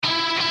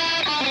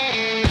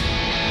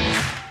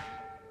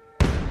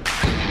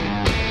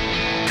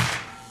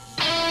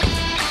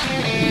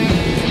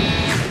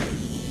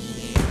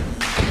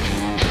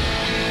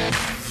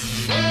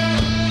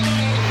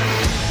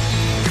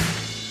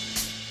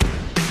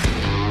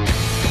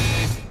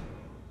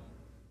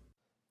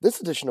This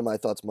edition of My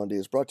Thoughts Monday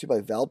is brought to you by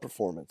Valve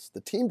Performance,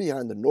 the team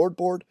behind the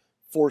Nordboard,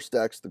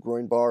 ForceDex, the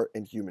Groin Bar,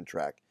 and Human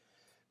Track.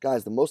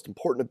 Guys, the most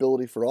important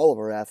ability for all of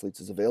our athletes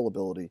is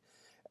availability,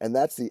 and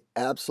that's the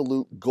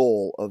absolute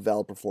goal of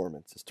Valve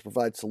Performance, is to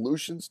provide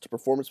solutions to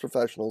performance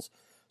professionals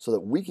so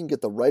that we can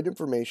get the right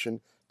information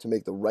to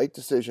make the right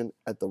decision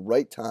at the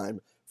right time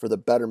for the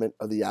betterment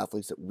of the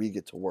athletes that we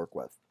get to work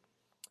with.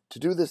 To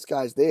do this,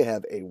 guys, they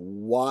have a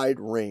wide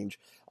range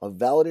of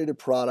validated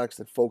products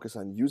that focus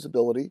on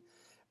usability,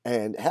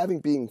 and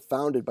having been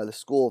founded by the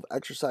School of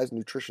Exercise and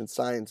Nutrition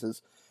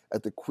Sciences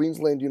at the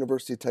Queensland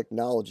University of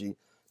Technology,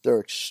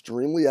 they're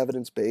extremely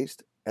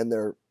evidence-based and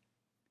they're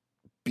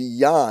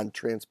beyond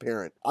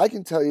transparent. I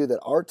can tell you that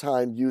our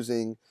time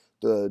using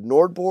the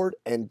Nordboard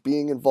and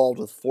being involved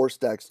with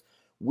ForceDex,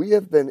 we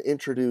have been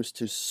introduced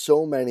to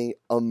so many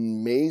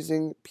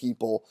amazing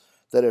people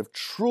that have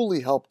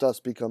truly helped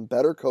us become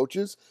better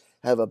coaches,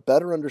 have a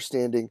better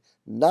understanding,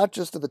 not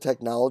just of the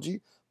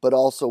technology, but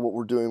also what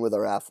we're doing with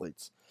our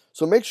athletes.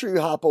 So make sure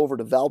you hop over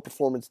to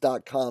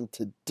valveperformance.com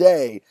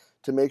today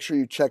to make sure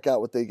you check out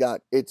what they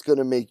got. It's going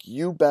to make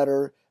you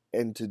better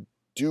and to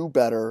do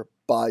better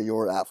by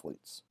your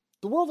athletes.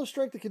 The world of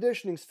strength and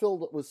conditioning is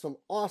filled with some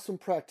awesome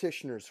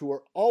practitioners who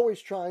are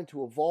always trying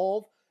to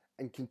evolve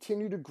and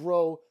continue to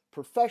grow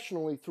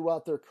professionally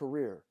throughout their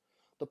career.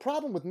 The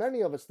problem with many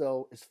of us,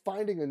 though, is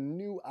finding a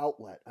new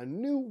outlet, a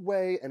new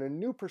way, and a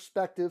new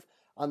perspective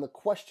on the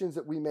questions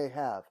that we may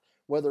have,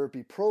 whether it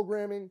be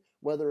programming,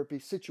 whether it be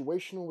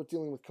situational with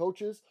dealing with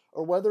coaches,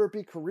 or whether it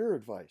be career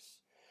advice.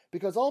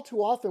 Because all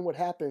too often what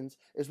happens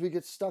is we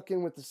get stuck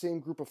in with the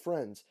same group of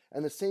friends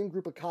and the same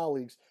group of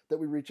colleagues that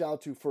we reach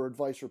out to for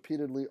advice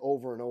repeatedly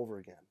over and over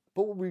again.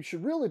 But what we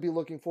should really be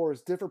looking for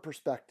is different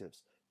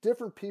perspectives,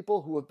 different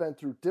people who have been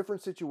through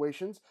different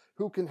situations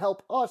who can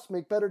help us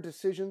make better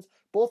decisions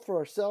both for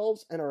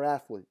ourselves and our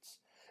athletes.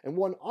 And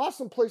one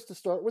awesome place to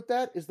start with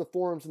that is the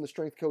forums in the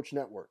Strength Coach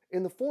Network.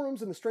 In the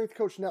forums in the Strength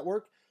Coach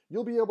Network,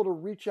 you'll be able to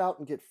reach out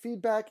and get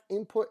feedback,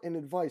 input, and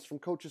advice from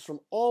coaches from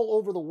all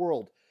over the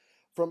world,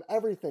 from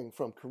everything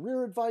from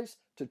career advice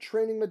to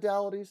training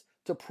modalities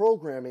to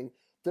programming.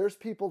 There's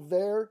people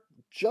there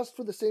just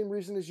for the same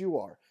reason as you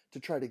are,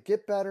 to try to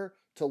get better,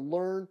 to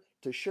learn,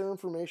 to share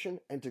information,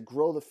 and to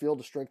grow the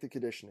field of strength and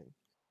conditioning.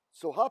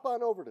 So hop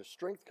on over to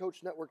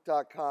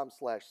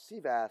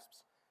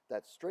strengthcoachnetwork.com/CVASPS.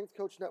 That's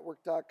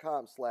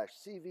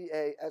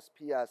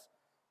strengthcoachnetwork.com/CVASPS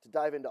to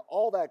dive into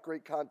all that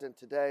great content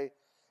today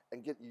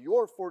and get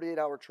your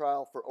 48-hour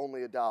trial for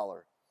only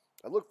 $1.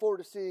 I look forward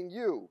to seeing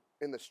you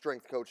in the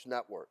Strength Coach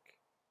Network.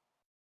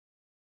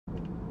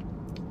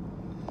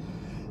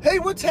 Hey,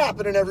 what's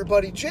happening,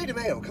 everybody? Jay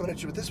DeMayo coming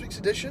at you with this week's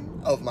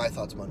edition of My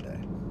Thoughts Monday.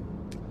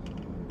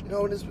 You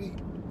know, and as we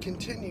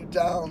continue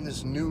down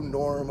this new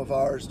norm of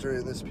ours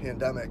during this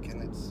pandemic,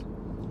 and it's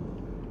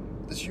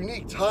this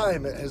unique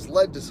time, it has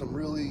led to some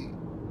really,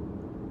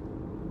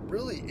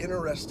 really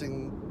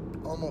interesting,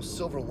 almost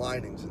silver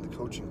linings in the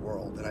coaching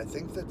world. And I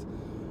think that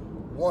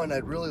one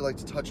I'd really like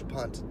to touch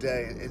upon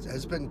today, it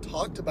has been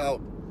talked about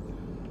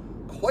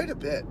quite a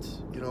bit,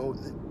 you know,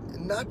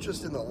 not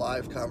just in the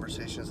live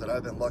conversations that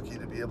I've been lucky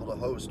to be able to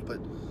host,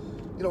 but,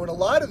 you know, in a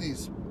lot of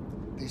these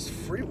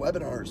free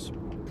webinars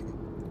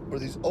or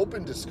these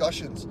open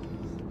discussions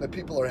that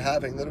people are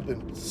having that have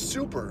been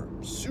super,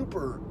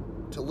 super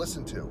to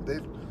listen to.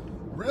 They've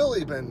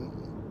really been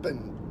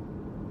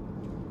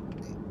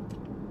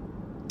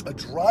a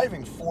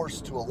driving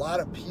force to a lot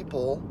of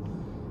people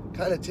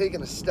kind of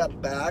taking a step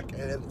back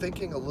and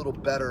thinking a little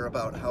better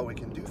about how we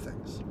can do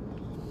things.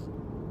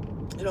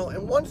 You know,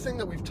 and one thing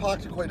that we've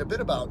talked quite a bit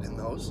about in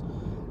those,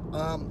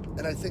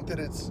 and I think that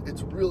it's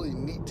really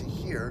neat to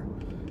hear,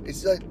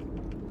 is that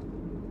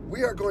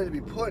we are going to be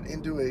put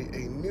into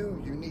a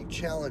new, unique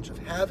challenge of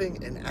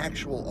having an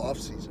actual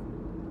off-season.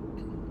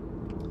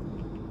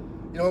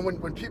 You know,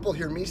 when people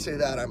hear me say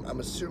that,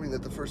 I'm assuming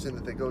that the first thing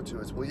that they go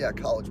to is, well, yeah,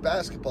 college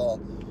basketball,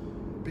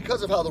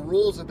 because of how the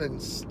rules have been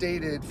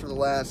stated for the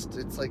last,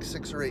 it's like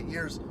 6 or 8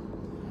 years,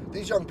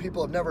 these young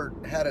people have never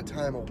had a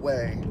time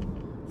away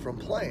from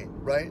playing,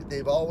 right?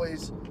 They've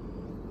always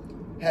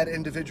had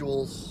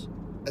individuals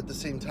at the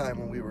same time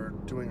when we were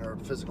doing our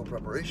physical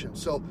preparation,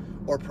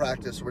 or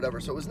practice or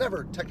whatever. So it was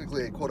never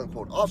technically a quote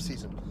unquote off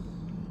season.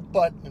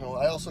 But, you know,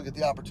 I also get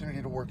the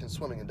opportunity to work in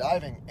swimming and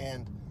diving,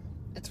 and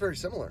it's very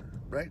similar,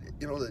 right?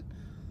 You know, that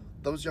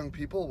those young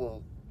people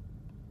will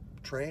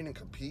train and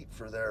compete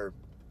for their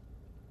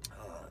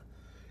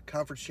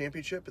conference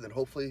championship and then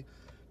hopefully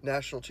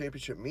national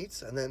championship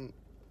meets, and then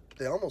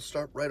they almost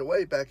start right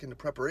away back into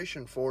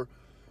preparation for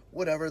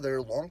whatever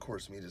their long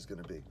course meet is going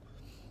to be.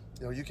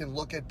 You know, you can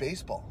look at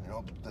baseball. You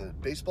know, the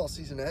baseball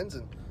season ends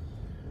and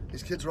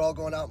these kids are all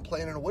going out and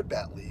playing in a wood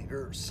bat league.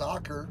 Or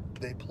soccer,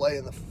 they play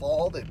in the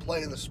fall, they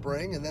play in the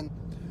spring, and then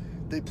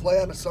they play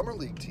on a summer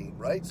league team,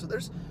 right? So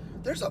there's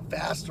a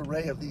vast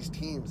array of these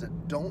teams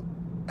that don't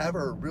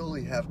ever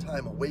really have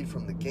time away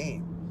from the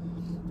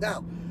game.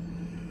 Now,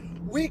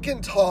 we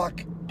can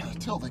talk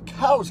till the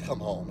cows come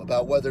home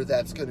about whether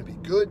that's going to be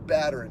good,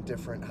 bad, or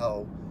indifferent,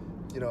 how,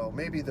 you know,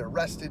 maybe they're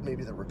rested,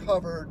 maybe they're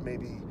recovered,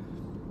 maybe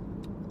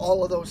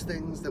all of those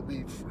things that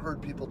we've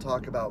heard people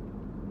talk about,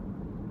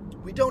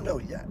 we don't know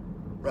yet,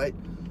 right?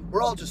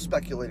 We're all just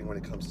speculating when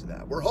it comes to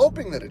that. We're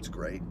hoping that it's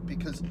great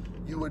because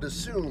you would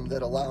assume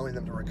that allowing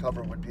them to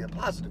recover would be a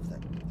positive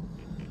thing.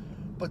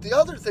 But the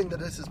other thing that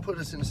this has put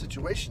us in a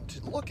situation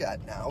to look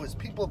at now is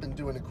people have been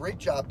doing a great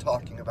job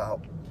talking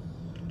about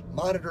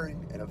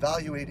monitoring and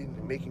evaluating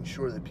and making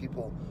sure that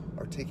people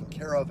are taken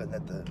care of, and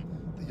that the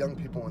young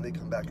people, when they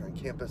come back on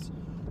campus,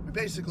 we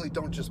basically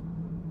don't just,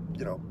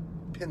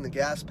 pin the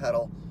gas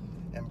pedal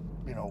and,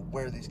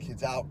 wear these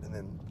kids out and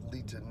then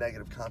lead to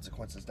negative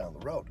consequences down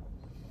the road.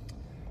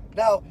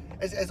 Now,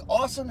 as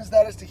awesome as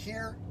that is to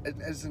hear, and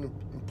as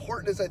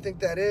important as I think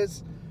that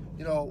is,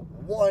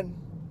 one,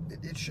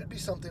 it should be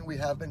something we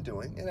have been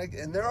doing.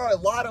 And there are a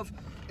lot of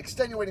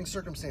extenuating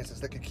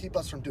circumstances that could keep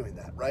us from doing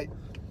that, right?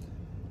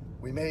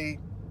 We may,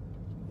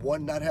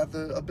 one, not have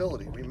the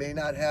ability. We may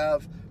not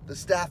have the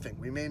staffing.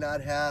 We may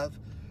not have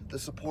the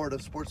support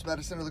of sports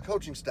medicine or the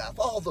coaching staff,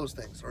 all of those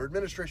things, or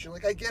administration.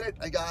 Like, I get it,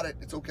 I got it,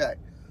 it's okay.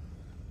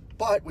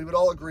 But we would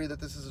all agree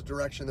that this is a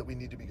direction that we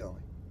need to be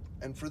going.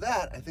 And for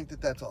that, I think that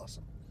that's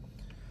awesome.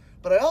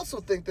 But I also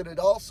think that it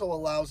also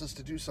allows us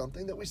to do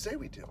something that we say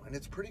we do. And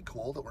it's pretty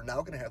cool that we're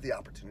now going to have the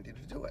opportunity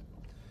to do it.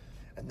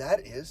 And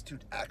that is to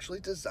actually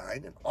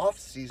design an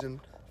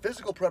off-season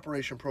physical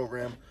preparation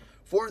program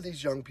for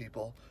these young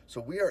people, so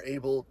we are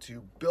able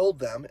to build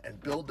them and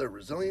build their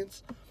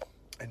resilience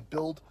and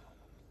build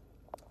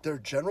their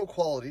general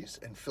qualities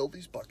and fill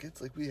these buckets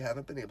like we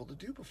haven't been able to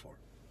do before.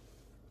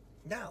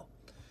 Now,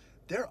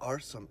 there are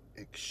some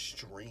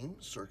extreme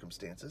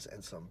circumstances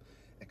and some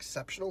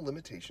exceptional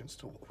limitations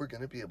to what we're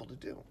going to be able to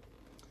do.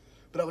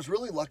 But I was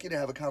really lucky to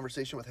have a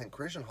conversation with Henk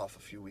Krisenhoff a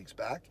few weeks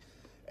back,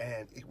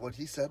 and what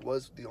he said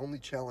was the only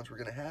challenge we're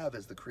going to have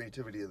is the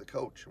creativity of the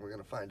coach, and we're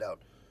going to find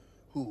out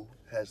who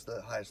has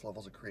the highest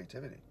levels of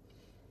creativity.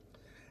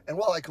 And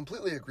while I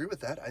completely agree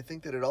with that, I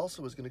think that it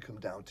also is going to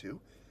come down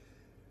to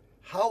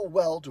how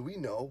well do we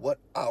know what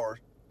our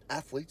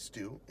athletes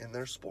do in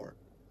their sport?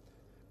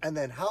 And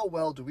then how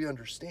well do we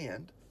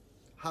understand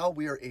how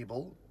we are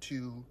able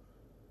to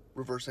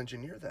reverse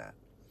engineer that?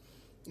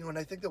 And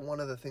I think that one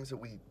of the things that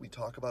we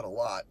talk about a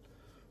lot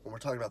when we're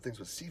talking about things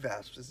with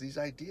CVASPs is these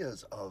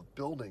ideas of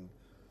building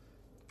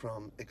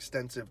from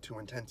extensive to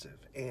intensive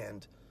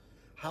and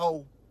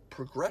how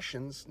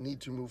progressions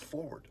need to move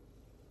forward.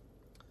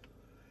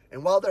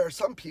 And while there are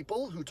some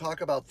people who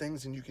talk about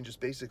things and you can just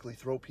basically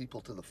throw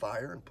people to the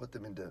fire and put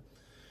them into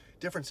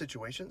different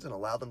situations and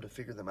allow them to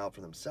figure them out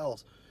for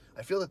themselves,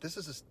 I feel that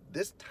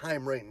this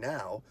time right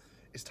now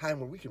is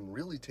time where we can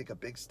really take a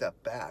big step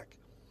back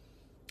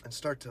and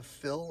start to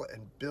fill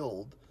and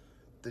build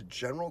the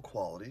general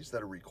qualities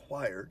that are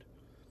required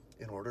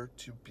in order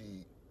to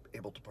be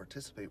able to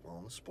participate well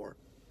in the sport.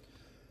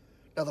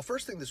 Now, the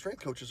first thing the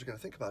strength coaches are going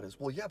to think about is,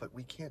 well, yeah, but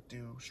we can't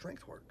do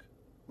strength work.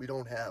 We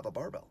don't have a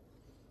barbell.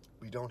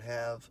 We don't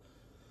have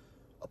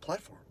a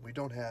platform. We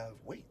don't have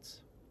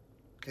weights.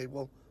 Okay,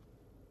 well,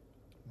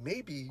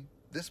 maybe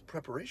this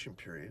preparation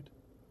period,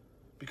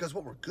 because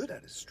what we're good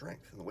at is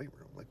strength in the weight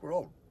room. Like, we're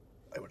all,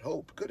 I would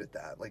hope, good at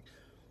that. Like,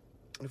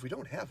 and if we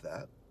don't have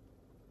that,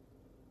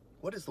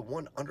 what is the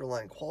one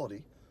underlying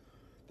quality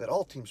that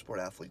all team sport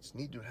athletes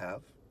need to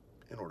have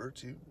in order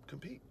to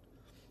compete?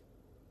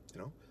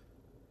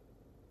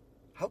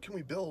 How can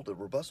we build a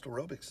robust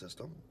aerobic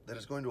system that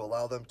is going to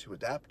allow them to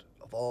adapt,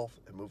 evolve,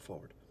 and move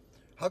forward?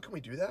 How can we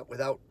do that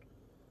without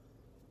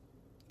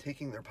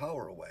taking their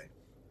power away,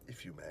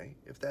 if you may,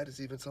 if that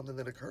is even something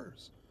that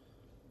occurs?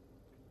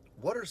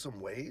 What are some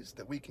ways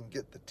that we can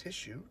get the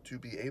tissue to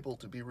be able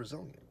to be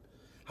resilient?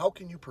 How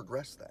can you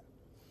progress that?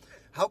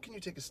 How can you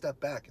take a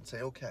step back and say,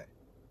 okay,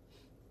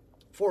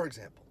 for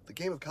example, the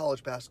game of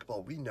college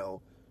basketball we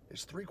know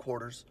is 3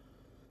 quarters,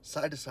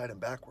 side to side and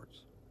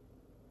backwards.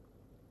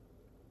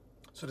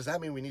 So does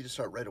that mean we need to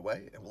start right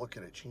away and look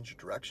at a change of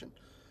direction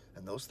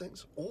and those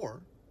things?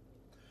 Or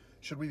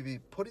should we be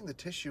putting the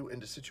tissue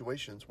into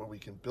situations where we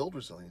can build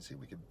resiliency,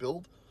 we can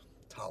build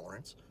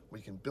tolerance, we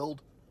can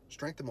build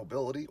strength and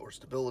mobility or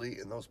stability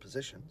in those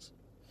positions?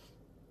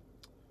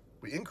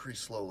 We increase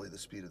slowly the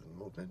speed of the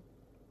movement.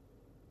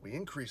 We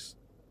increase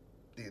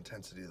the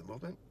intensity of the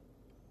movement.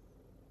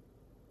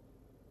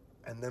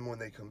 And then when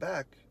they come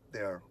back, they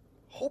are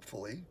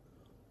hopefully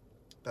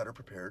better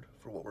prepared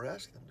for what we're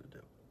asking them to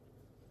do.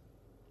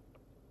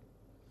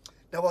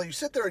 Now, while you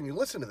sit there and you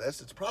listen to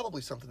this, it's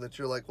probably something that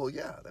you're like, well,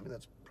 yeah,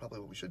 that's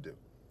probably what we should do.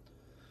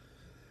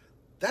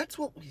 That's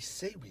what we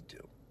say we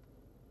do.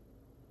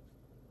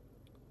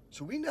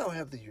 So we now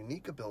have the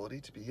unique ability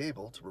to be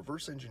able to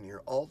reverse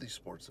engineer all these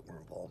sports that we're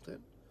involved in,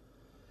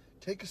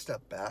 take a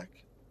step back,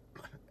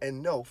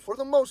 and know, for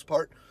the most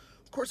part,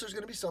 of course, there's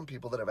going to be some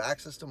people that have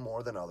access to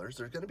more than others.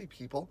 There's going to be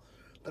people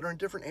that are in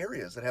different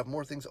areas that have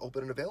more things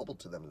open and available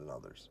to them than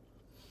others.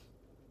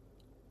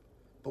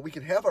 But we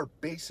can have our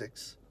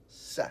basics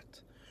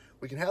set.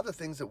 We can have the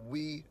things that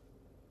we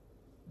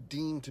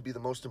deem to be the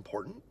most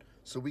important,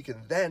 so we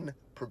can then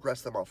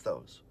progress them off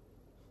those.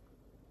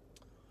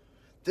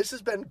 This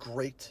has been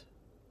great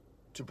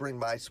to bring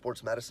my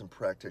sports medicine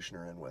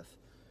practitioner in with,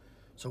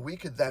 So we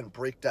could then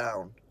break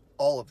down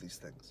all of these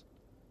things.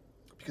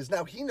 Because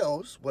now he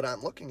knows what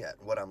I'm looking at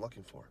and what I'm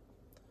looking for,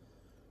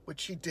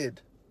 which he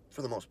did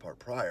for the most part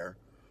prior.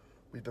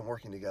 We've been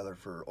working together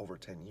for over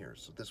 10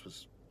 years, so this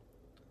was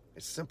a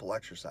simple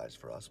exercise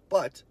for us.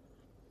 But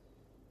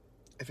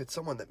if it's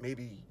someone that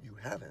maybe you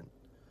haven't,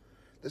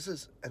 this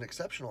is an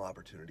exceptional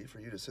opportunity for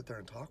you to sit there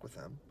and talk with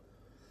them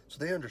so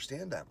they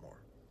understand that more.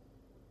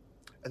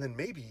 And then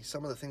maybe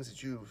some of the things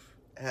that you've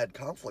had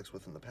conflicts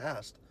with in the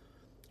past,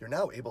 you're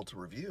now able to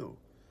review,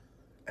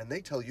 and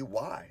they tell you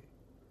why,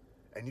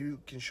 and you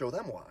can show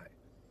them why.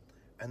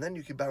 And then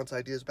you can bounce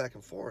ideas back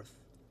and forth.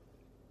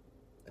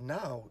 And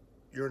now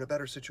you're in a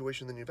better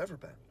situation than you've ever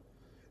been.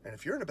 And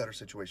if you're in a better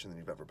situation than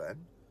you've ever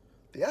been,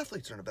 the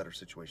athletes are in a better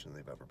situation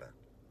than they've ever been.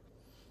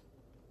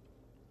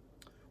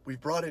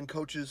 We've brought in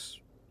coaches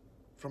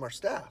from our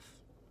staff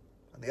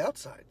on the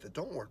outside that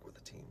don't work with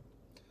the team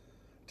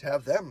to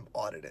have them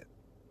audit it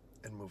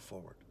and move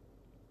forward.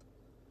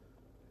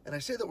 And I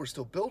say that we're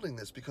still building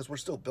this because we're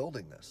still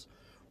building this.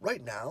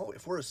 Right now,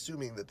 if we're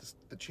assuming that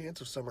the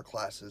chance of summer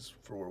classes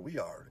for where we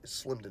are is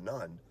slim to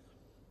none,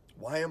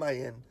 why am I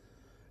in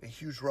a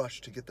huge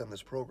rush to get them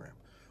this program?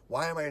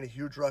 Why am I in a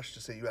huge rush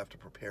to say you have to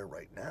prepare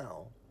right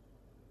now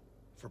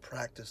for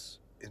practice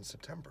in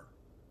September?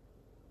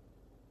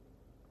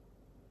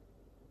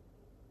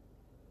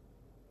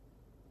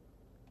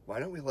 Why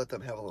don't we let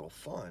them have a little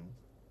fun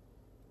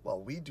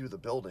while we do the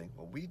building,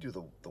 while we do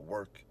the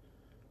work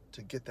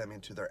to get them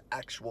into their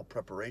actual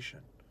preparation?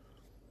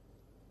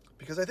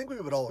 Because I think we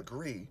would all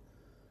agree,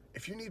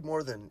 if you need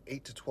more than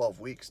 8 to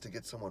 12 weeks to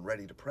get someone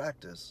ready to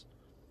practice,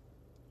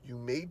 you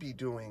may be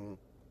doing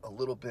a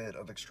little bit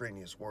of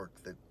extraneous work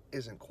that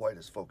isn't quite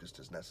as focused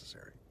as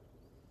necessary.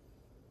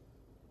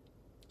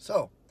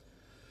 So,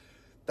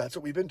 that's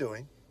what we've been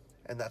doing,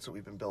 and that's what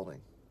we've been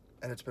building,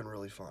 and it's been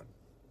really fun.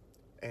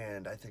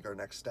 And I think our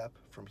next step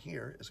from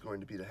here is going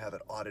to be to have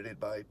it audited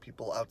by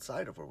people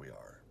outside of where we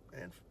are,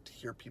 and to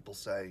hear people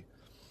say,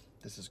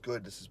 this is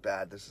good, this is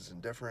bad, this is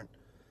indifferent,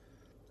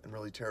 and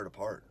really tear it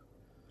apart.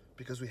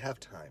 Because we have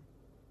time,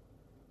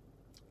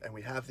 and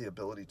we have the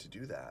ability to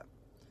do that.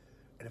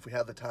 And if we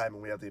have the time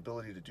and we have the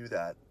ability to do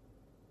that,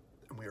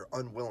 and we are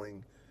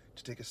unwilling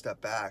to take a step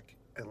back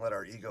and let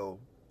our ego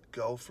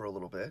go for a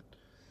little bit,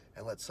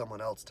 and let someone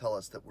else tell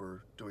us that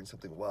we're doing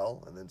something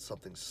well, and then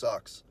something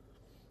sucks,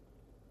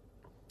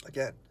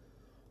 again,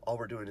 all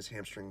we're doing is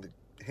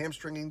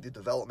hamstringing the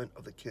development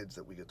of the kids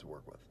that we get to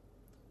work with.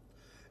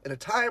 In a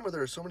time where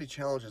there are so many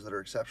challenges that are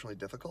exceptionally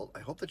difficult,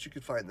 I hope that you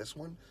could find this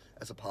one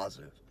as a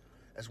positive,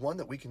 as one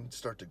that we can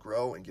start to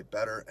grow and get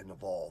better and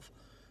evolve.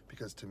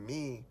 Because to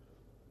me,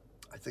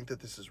 I think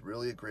that this is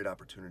really a great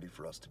opportunity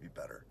for us to be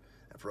better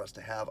and for us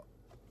to have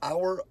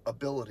our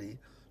ability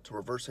to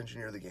reverse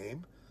engineer the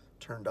game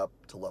turned up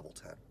to level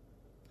 10.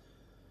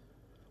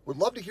 Would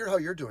love to hear how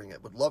you're doing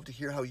it. Would love to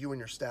hear how you and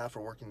your staff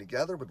are working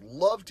together. Would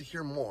love to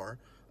hear more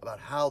about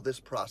how this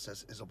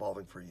process is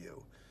evolving for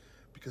you.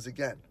 Because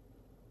again,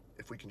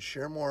 if we can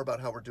share more about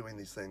how we're doing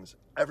these things,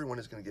 everyone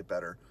is going to get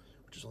better,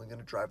 which is only going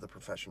to drive the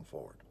profession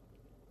forward.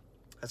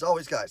 As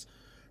always, guys,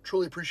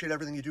 truly appreciate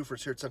everything you do for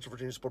us here at Central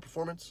Virginia Sport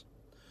Performance.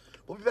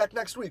 We'll be back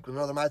next week with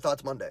another My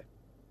Thoughts Monday.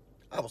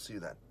 I will see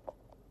you then.